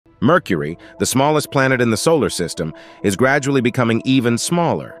Mercury, the smallest planet in the solar system, is gradually becoming even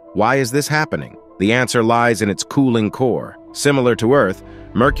smaller. Why is this happening? The answer lies in its cooling core. Similar to Earth,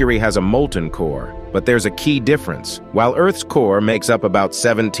 Mercury has a molten core, but there's a key difference. While Earth's core makes up about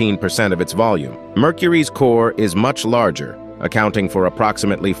 17% of its volume, Mercury's core is much larger, accounting for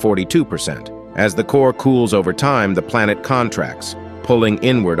approximately 42%. As the core cools over time, the planet contracts, pulling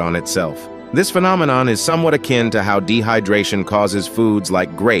inward on itself. This phenomenon is somewhat akin to how dehydration causes foods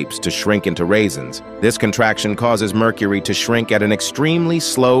like grapes to shrink into raisins. This contraction causes Mercury to shrink at an extremely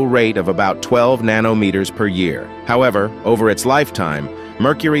slow rate of about 12 nanometers per year. However, over its lifetime,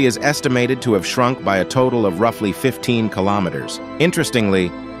 Mercury is estimated to have shrunk by a total of roughly 15 kilometers.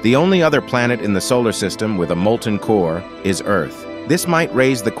 Interestingly, the only other planet in the solar system with a molten core is Earth. This might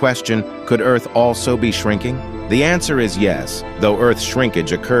raise the question, could Earth also be shrinking? The answer is yes, though Earth's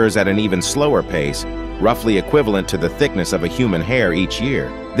shrinkage occurs at an even slower pace, roughly equivalent to the thickness of a human hair each year.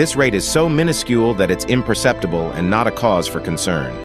 This rate is so minuscule that it's imperceptible and not a cause for concern.